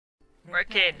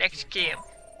Okay, next game.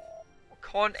 We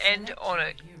can't end on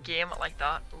a game like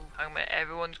that. Ooh, hang on a minute,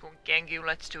 everyone's going Gengu.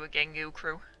 Let's do a Gengu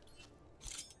crew.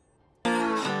 We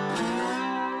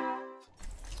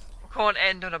can't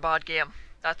end on a bad game.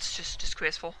 That's just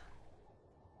disgraceful.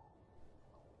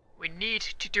 We need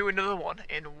to do another one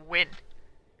and win.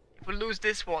 If we lose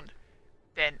this one,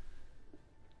 then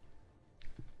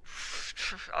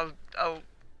I'll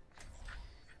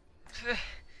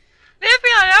leave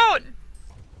me alone.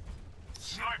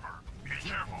 Sniper, be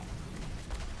careful.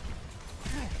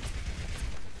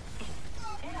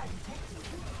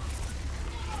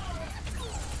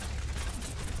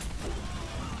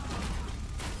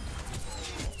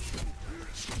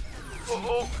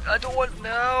 Oh, I don't want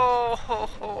no.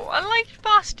 I like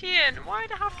Bastion.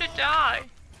 Why'd I have to die?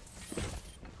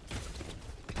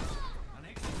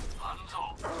 Hands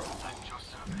off. At your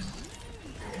service.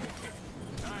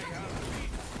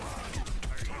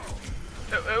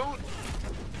 Oh.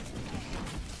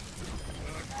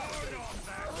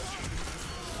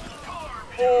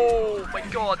 Oh my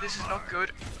god, this is not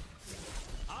good.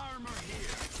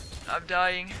 I'm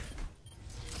dying.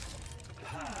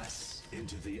 Pass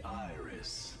into the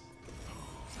iris.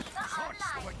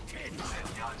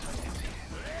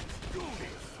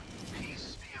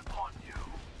 Peace be upon you.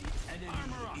 The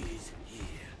enemy is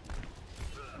here.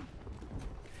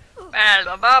 Bell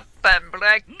them up and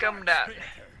break them down.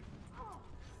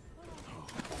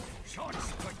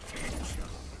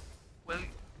 Well,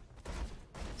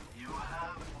 You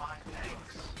have my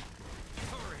thanks.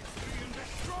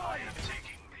 I am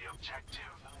taking the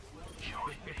objective.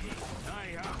 Join me. I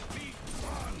have big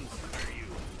plans for you.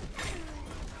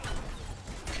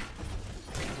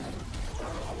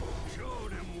 Show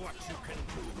them what you can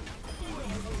do.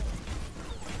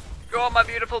 go on, my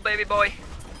beautiful baby boy.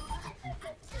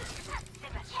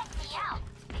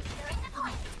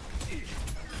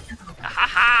 Ha ha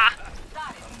ha!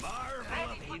 A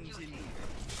marvel of engineering.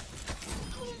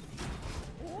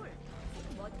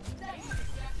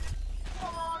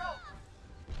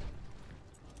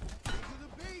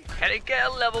 Can it get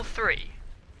a level 3?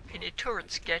 Can your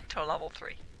turrets get to level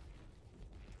 3?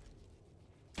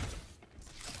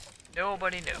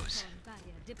 Nobody knows.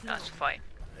 That's fine.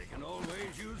 They can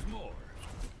always use more.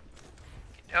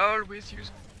 Can always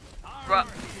use. Grab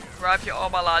your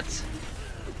armor, lads.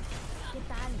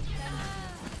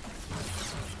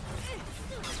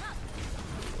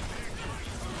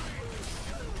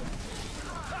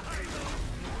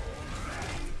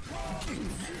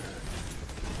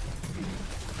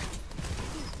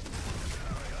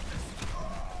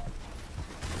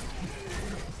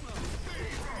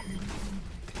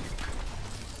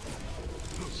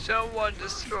 Someone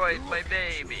destroyed my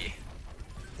baby.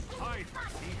 I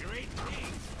foresee great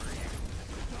things for you.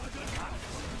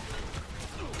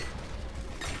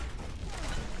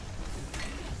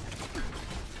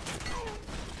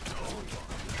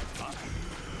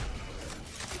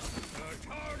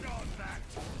 Turn on that.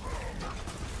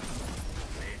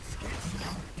 Let's get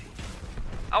started.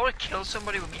 I want to kill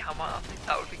somebody with me hammer. I think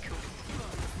that would be cool.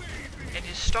 And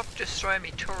just stop destroying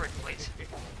me turret, please.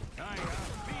 I have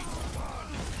big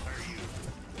plans for you.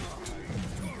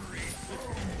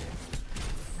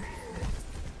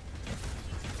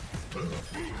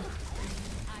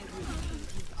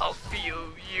 I'll feel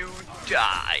you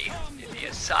die in the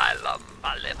asylum,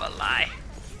 Malevoli.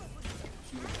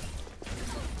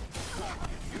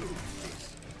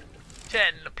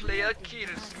 Ten player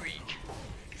kill streak.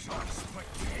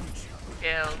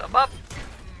 Kill them up,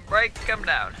 break them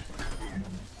down.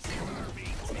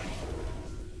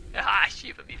 Ah,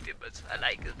 Shiva me fibbers. I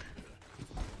like it.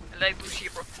 I like blue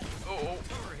Shiva. Oh.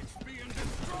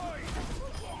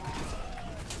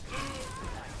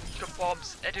 The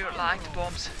bombs. I don't like the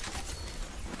bombs.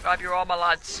 Grab your armor,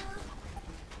 lads.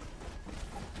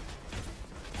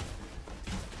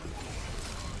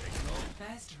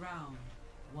 First round,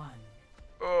 1.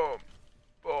 Oh.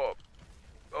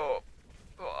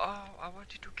 I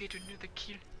wanted to get another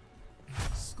kill.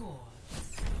 Score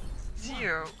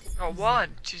 0. Oh,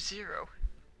 1 to 0.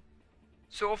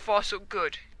 So far, so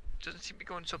good. Doesn't seem to be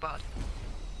going so bad.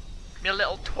 My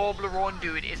little Toblerone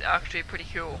dude is actually pretty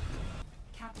cool.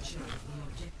 capture the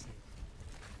objective.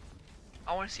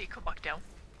 I want to see it come back down.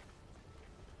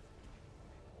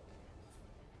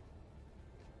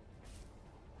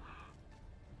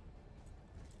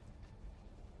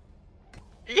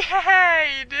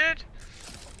 Yeah, you did!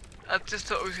 I just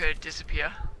thought it was going to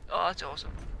disappear. Oh, that's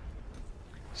awesome.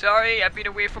 Sorry, I've been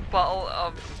away from battle.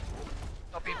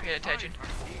 Not been paying attention.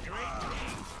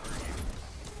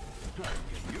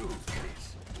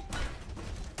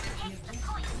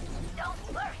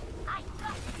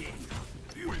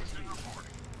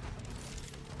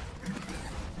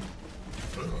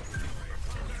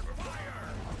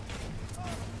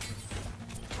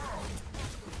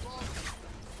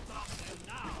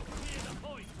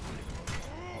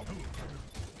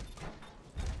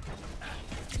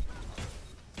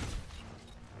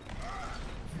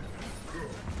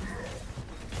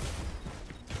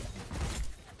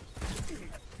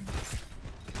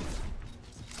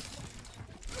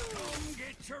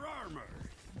 your armor.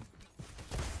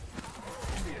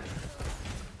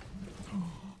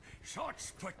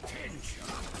 Such potential.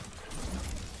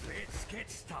 Let's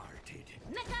get started.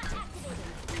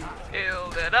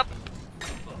 Build it up.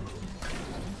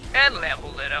 And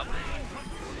leveled it up.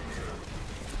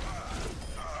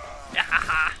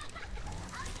 Yahaha.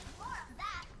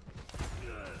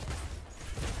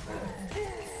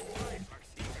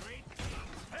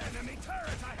 Enemy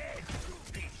turret ahead.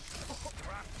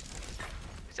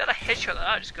 Is that a headshot that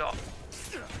I just got?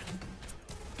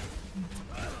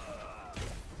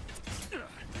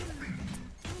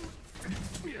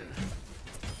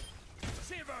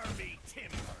 Shiver me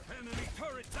timber. Enemy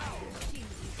turret down.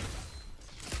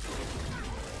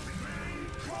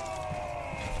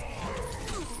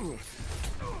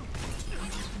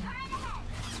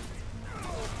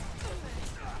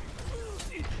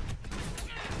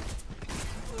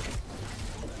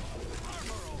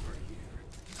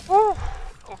 Woo!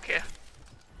 Okay.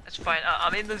 That's fine.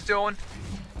 I'm in the zone.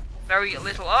 Very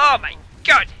little. Oh my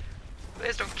god!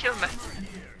 Please don't kill me.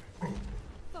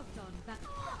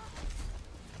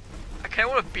 I kinda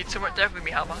wanna beat someone dead with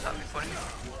me hammer, that'd be funny.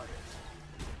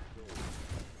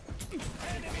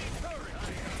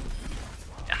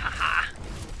 Haha.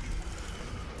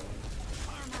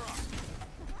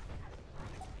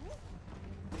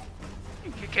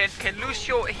 Can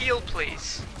Lucio heal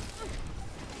please?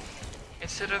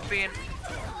 Instead of being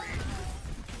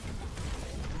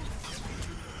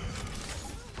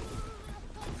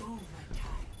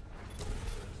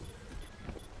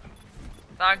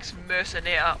thanks,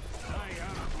 Mercenator.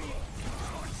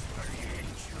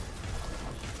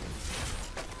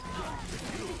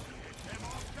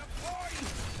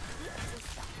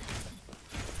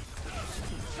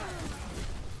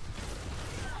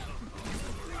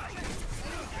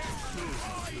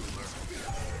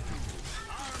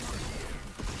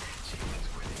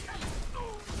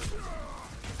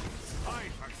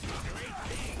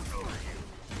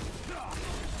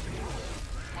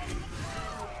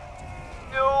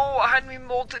 No, I had me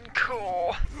molten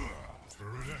core.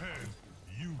 Turret ahead.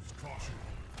 Use caution.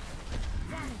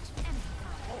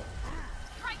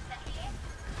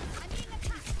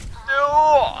 No!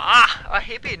 I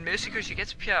hate being Mercy because she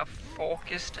gets pure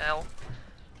focused hell.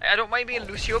 I don't mind being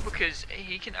Lucio because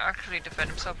he can actually defend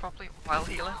himself properly while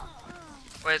healing.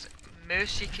 Whereas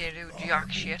Mercy can do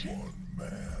jack shit. One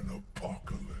man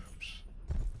apocalypse.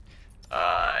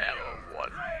 I am a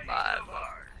one man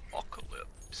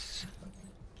apocalypse.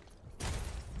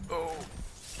 Oh.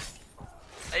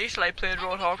 I used to like playing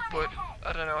Roadhog, but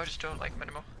I don't know, I just don't like him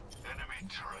anymore. Enemy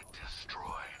turret destroyed.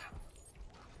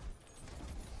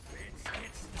 Let's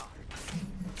get started.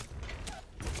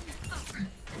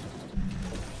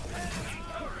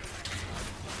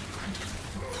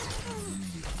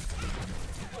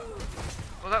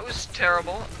 Well, that was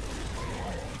terrible.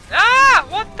 Ah!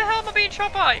 What the hell am I being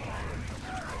shot by?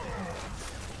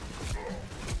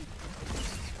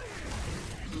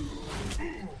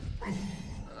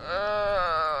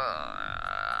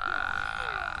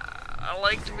 I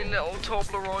liked me little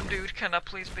Toblerone dude. Can I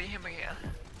please be him again?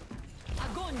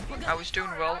 I was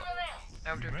doing well.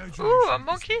 Now I'm doing. Ooh, a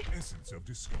monkey! Essence of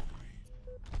discovery.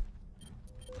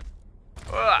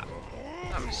 Ah,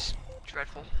 that was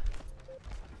dreadful.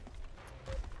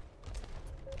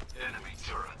 Enemy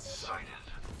turret sighted.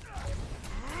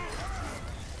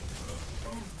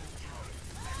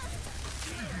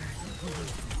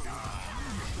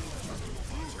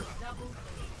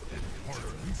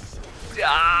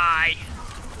 Die!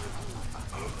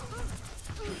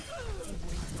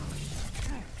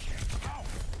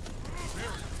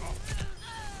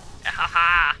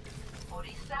 Haha!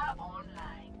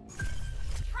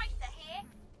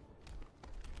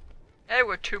 Hey,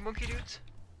 we're two monkey dudes.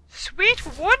 Sweet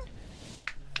one.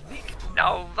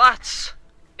 Now that's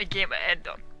a game to end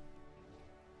on.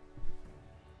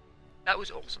 That was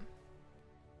awesome.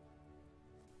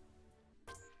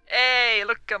 Hey,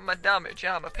 look at my damage.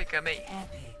 I'm a pick of me.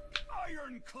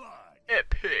 Ironclad.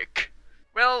 Epic.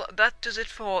 Well, that does it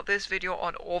for this video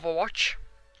on Overwatch.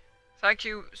 Thank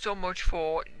you so much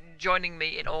for joining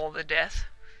me in all the death.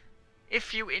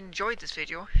 If you enjoyed this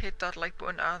video, hit that like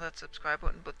button and that subscribe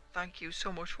button. But thank you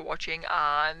so much for watching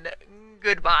and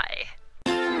goodbye.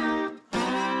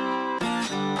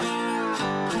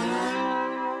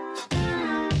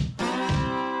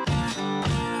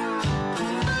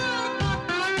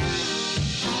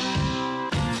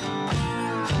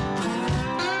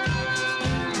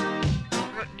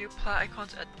 I've got new player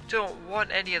icons. I don't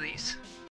want any of these.